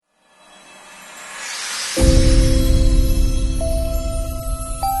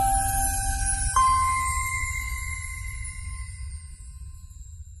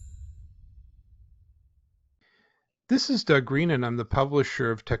This is Doug Green, and I'm the publisher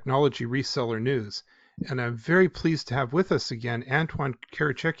of Technology Reseller News. And I'm very pleased to have with us again Antoine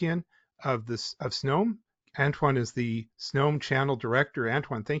Karachekian of Snom. Antoine is the Snom Channel Director.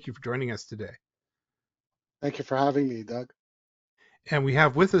 Antoine, thank you for joining us today. Thank you for having me, Doug. And we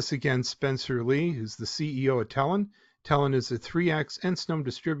have with us again Spencer Lee, who's the CEO of Telon. Telon is a 3X and Snom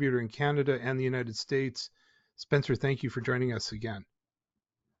distributor in Canada and the United States. Spencer, thank you for joining us again.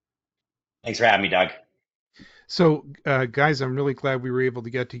 Thanks for having me, Doug. So, guys, I'm really glad we were able to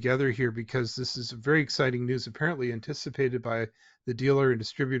get together here because this is very exciting news, apparently anticipated by the dealer and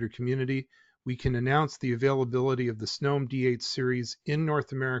distributor community. We can announce the availability of the Snom D8 series in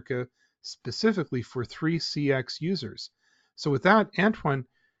North America, specifically for 3CX users. So, with that, Antoine,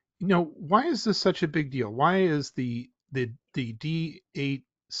 why is this such a big deal? Why is the D8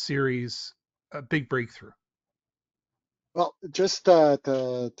 series a big breakthrough? Well, just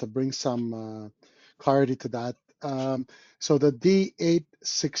to bring some clarity to that, so the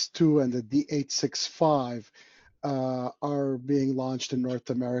D862 and the D865 are being launched in North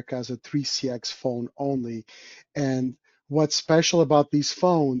America as a 3CX phone only. And what's special about these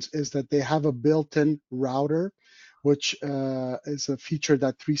phones is that they have a built-in router, which is a feature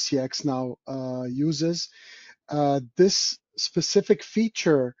that 3CX now uses. This specific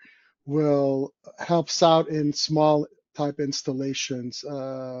feature will helps out in small type installations.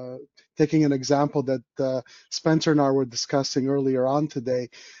 Taking an example that Spencer and I were discussing earlier on today,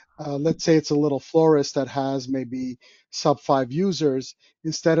 let's say it's a little florist that has maybe sub 5 users.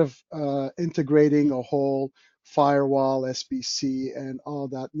 Instead of integrating a whole firewall, SBC, and all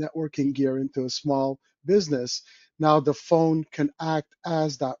that networking gear into a small business, now the phone can act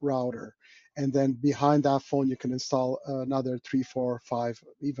as that router. And then behind that phone, you can install another 3, 4, 5,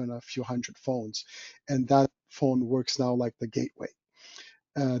 even a few hundred phones. And that phone works now like the gateway.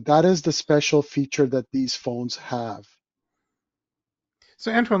 That is the special feature that these phones have. So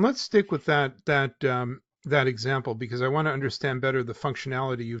Antoine, let's stick with that example because I want to understand better the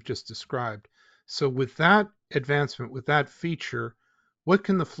functionality you've just described. So with that advancement, with that feature, what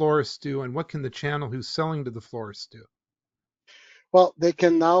can the florist do, and what can the channel who's selling to the florist do? Well, they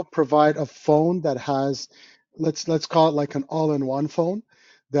can now provide a phone that has, let's call it like an all-in-one phone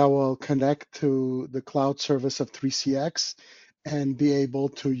that will connect to the cloud service of 3CX and be able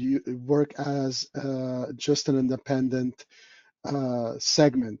to work as just an independent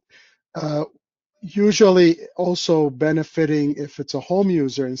segment. Uh, Usually also benefiting if it's a home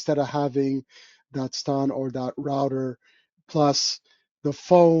user, instead of having that stun or that router plus the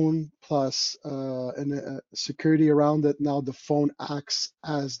phone plus security around it. Now the phone acts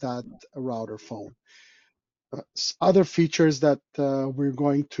as that router phone. Other features that we're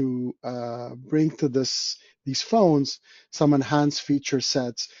going to bring to these phones, some enhanced feature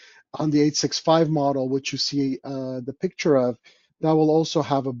sets on the 865 model, which you see the picture of, that will also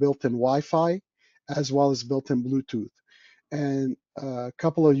have a built-in Wi-Fi as well as built-in Bluetooth, and a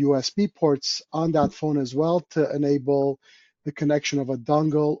couple of USB ports on that phone as well to enable the connection of a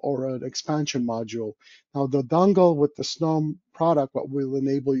dongle or an expansion module. Now, the dongle with the Snom product, what will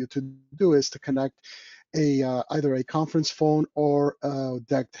enable you to do is to connect either a conference phone or a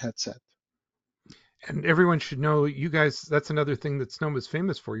decked headset. And everyone should know, you guys, that's another thing that Snom is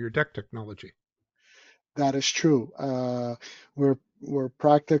famous for, your deck technology. That is true. We're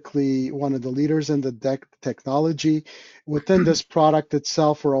practically one of the leaders in the deck technology. Within this product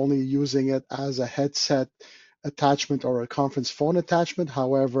itself, we're only using it as a headset attachment or a conference phone attachment.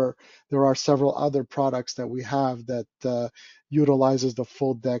 However, there are several other products that we have that utilizes the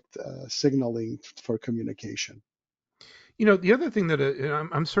full deck signaling for communication. The other thing that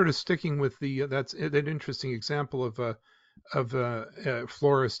I'm sort of sticking with that's that interesting example of a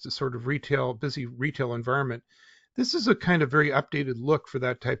florist, a sort of busy retail environment. This is a kind of very updated look for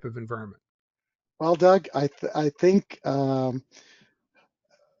that type of environment. Well, Doug, I think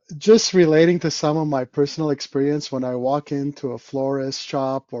just relating to some of my personal experience when I walk into a florist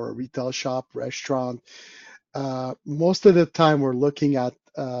shop or a retail shop, restaurant, most of the time we're looking at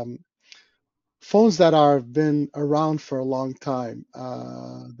phones that have been around for a long time,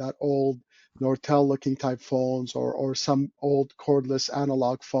 that old Nortel looking type phones or some old cordless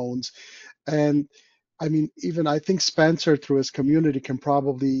analog phones. And I mean, even I think Spencer through his community can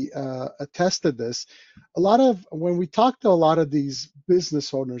probably attest to this. A lot of when we talk to a lot of these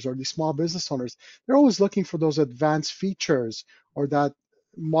business owners or these small business owners, they're always looking for those advanced features or that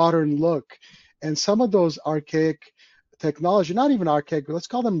modern look. And some of those archaic technology, not even archaic, but let's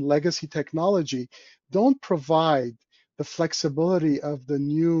call them legacy technology, don't provide the flexibility of the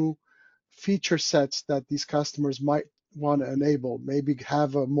new feature sets that these customers might want to enable, maybe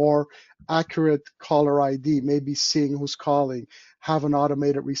have a more accurate caller ID, maybe seeing who's calling, have an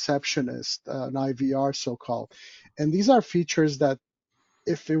automated receptionist, an IVR so-called. And these are features that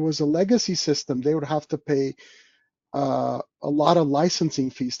if it was a legacy system, they would have to pay a lot of licensing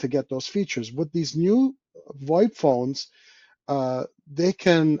fees to get those features. With these new VoIP phones, they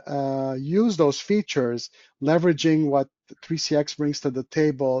can use those features, leveraging what 3CX brings to the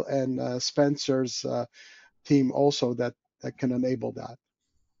table and Spencer's team also that can enable that.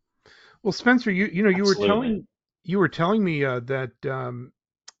 Well, Spencer, you know Absolutely. you were telling me that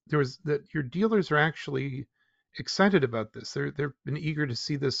there was that your dealers are actually excited about this. They've been eager to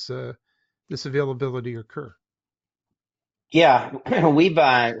see this availability occur. Yeah, we've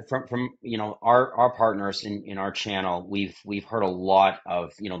from our partners in our channel, we've heard a lot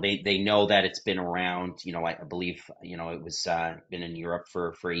of, they know that it's been around. I believe, it was been in Europe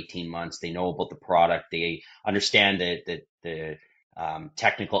for 18 months. They know about the product. They understand the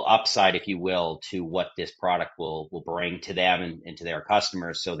technical upside, if you will, to what this product will bring to them and to their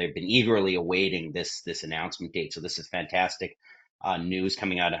customers. So they've been eagerly awaiting this announcement date. So this is fantastic news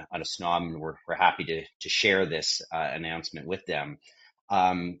coming out of Snom, and we're happy to share this announcement with them.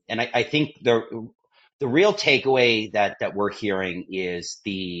 And I think the real takeaway that we're hearing is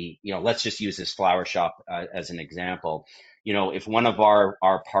let's just use this flower shop as an example. If one of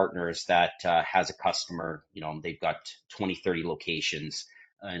our partners that has a customer, they've got 20, 30 locations,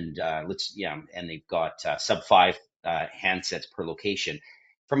 and and they've got sub five handsets per location.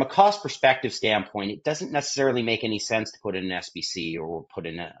 From a cost perspective standpoint, it doesn't necessarily make any sense to put in an SBC or put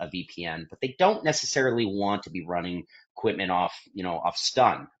in a VPN, but they don't necessarily want to be running equipment off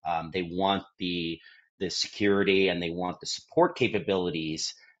stun. They want the security and they want the support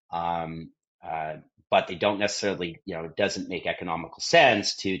capabilities, um, uh, but they don't necessarily, it doesn't make economical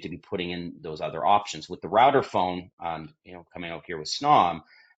sense to be putting in those other options. With the router phone, coming out here with Snom,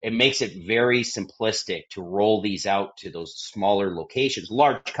 it makes it very simplistic to roll these out to those smaller locations,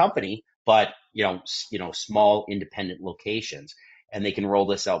 large company, but small independent locations, and they can roll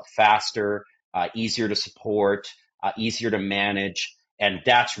this out faster, easier to support, easier to manage, and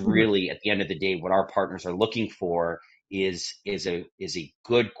that's really at the end of the day what our partners are looking for is a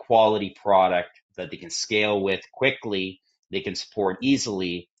good quality product that they can scale with quickly, they can support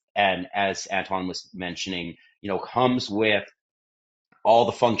easily, and as Anton was mentioning, comes with all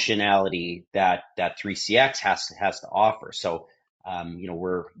the functionality that 3CX has to offer. So,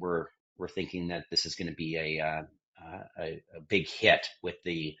 we're thinking that this is going to be a big hit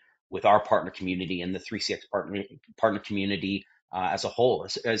with our partner community and the 3CX partner community as a whole.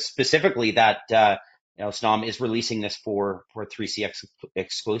 Specifically, that Snom is releasing this for 3CX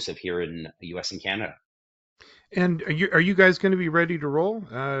exclusive here in the U.S. and Canada. And are you guys going to be ready to roll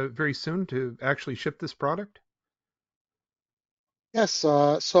very soon to actually ship this product? Yes,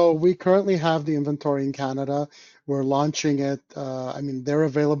 so we currently have the inventory in Canada. We're launching it. I mean, they're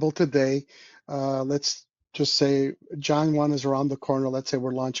available today. Let's just say Jan 1 is around the corner. Let's say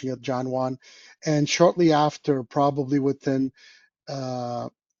we're launching it Jan 1. And shortly after, probably within uh,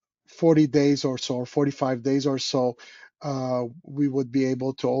 40 days or so, or 45 days or so, we would be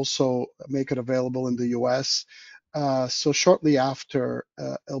able to also make it available in the US. So shortly after,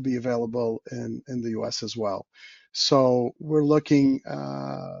 it'll be available in the US as well. So we're looking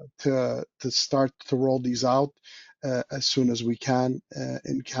to start to roll these out as soon as we can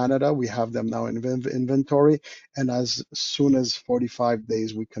in Canada. We have them now in inventory, and as soon as 45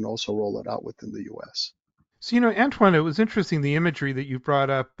 days, we can also roll it out within the US. So, Antoine, it was interesting the imagery that you brought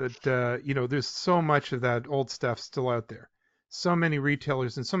up, but there's so much of that old stuff still out there. So many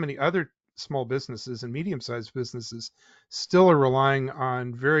retailers and so many other small businesses and medium-sized businesses still are relying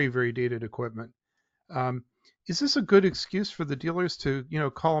on very, very dated equipment. Um, is this a good excuse for the dealers to,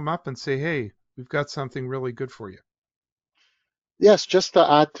 call them up and say, "Hey, we've got something really good for you"? Yes, just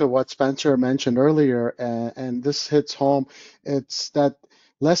to add to what Spencer mentioned earlier, and this hits home, it's that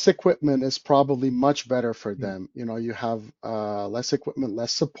less equipment is probably much better for Mm. them. You have less equipment,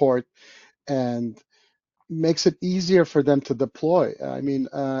 less support, and makes it easier for them to deploy. I mean,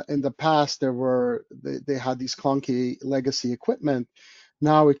 in the past, they had these clunky legacy equipment.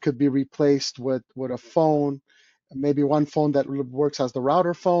 Now it could be replaced with a phone, maybe one phone that works as the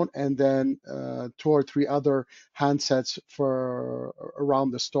router phone, and then two or three other handsets for around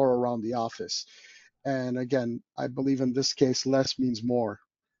the store, around the office. And again, I believe in this case, less means more.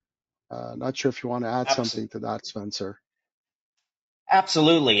 Not sure if you want to add something to that, Spencer.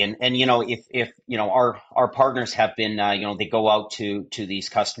 Absolutely, and if our partners have been they go out to these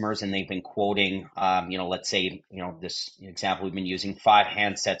customers and they've been quoting let's say this example we've been using 5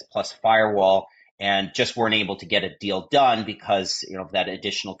 handsets plus firewall, and just weren't able to get a deal done because that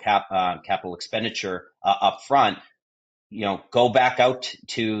additional capital expenditure up front. Go back out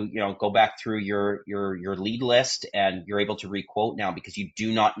to, go back through your lead list, and you're able to requote now because you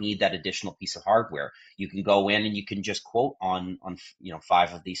do not need that additional piece of hardware. You can go in and you can just quote on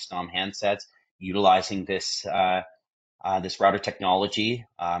 5 of these Snom handsets utilizing this router technology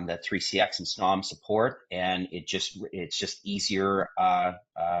that 3CX and Snom support, and it's just easier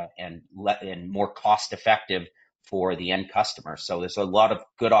and more cost effective for the end customer. So there's a lot of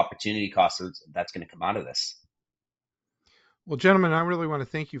good opportunity costs that's going to come out of this. Well, gentlemen, I really want to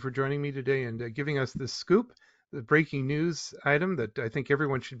thank you for joining me today and giving us this scoop, the breaking news item that I think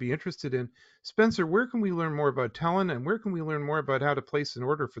everyone should be interested in. Spencer, where can we learn more about Talon, and where can we learn more about how to place an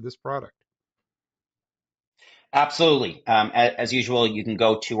order for this product? Absolutely. As usual, you can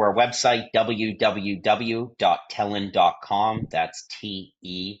go to our website, www.telin.com. That's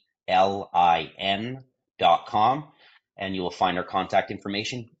TELIN.com. And you will find our contact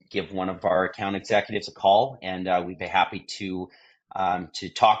information. Give one of our account executives a call, and we'd be happy to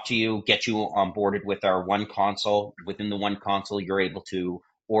talk to you, get you onboarded with our one console. Within the one console, you're able to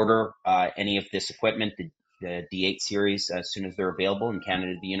order any of this equipment, the D8 series, as soon as they're available in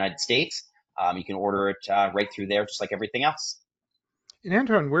Canada, the United States. You can order it right through there, just like everything else. And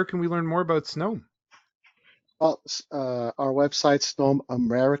Anton, where can we learn more about Snom? Well, our website,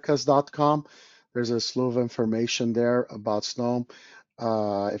 SnomAmericas.com. There's a slew of information there about Snom.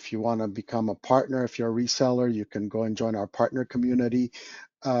 If you want to become a partner, if you're a reseller, you can go and join our partner community.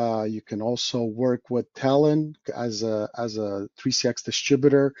 You can also work with Talon as a 3CX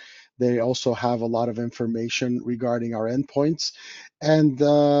distributor. They also have a lot of information regarding our endpoints. And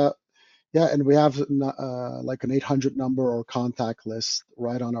yeah, and we have like an 800 number or contact list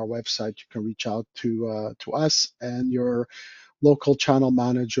right on our website. You can reach out to us, and your local channel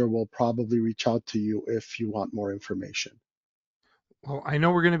manager will probably reach out to you if you want more information. Well, I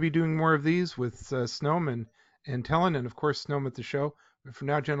know we're going to be doing more of these with Snom and Talon, and of course Snom at the show. But for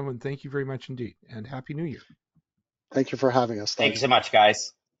now, gentlemen, thank you very much indeed, and Happy New Year. Thank you for having us. Thank you Thanks. so much,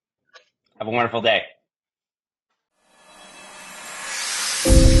 guys. Have a wonderful day.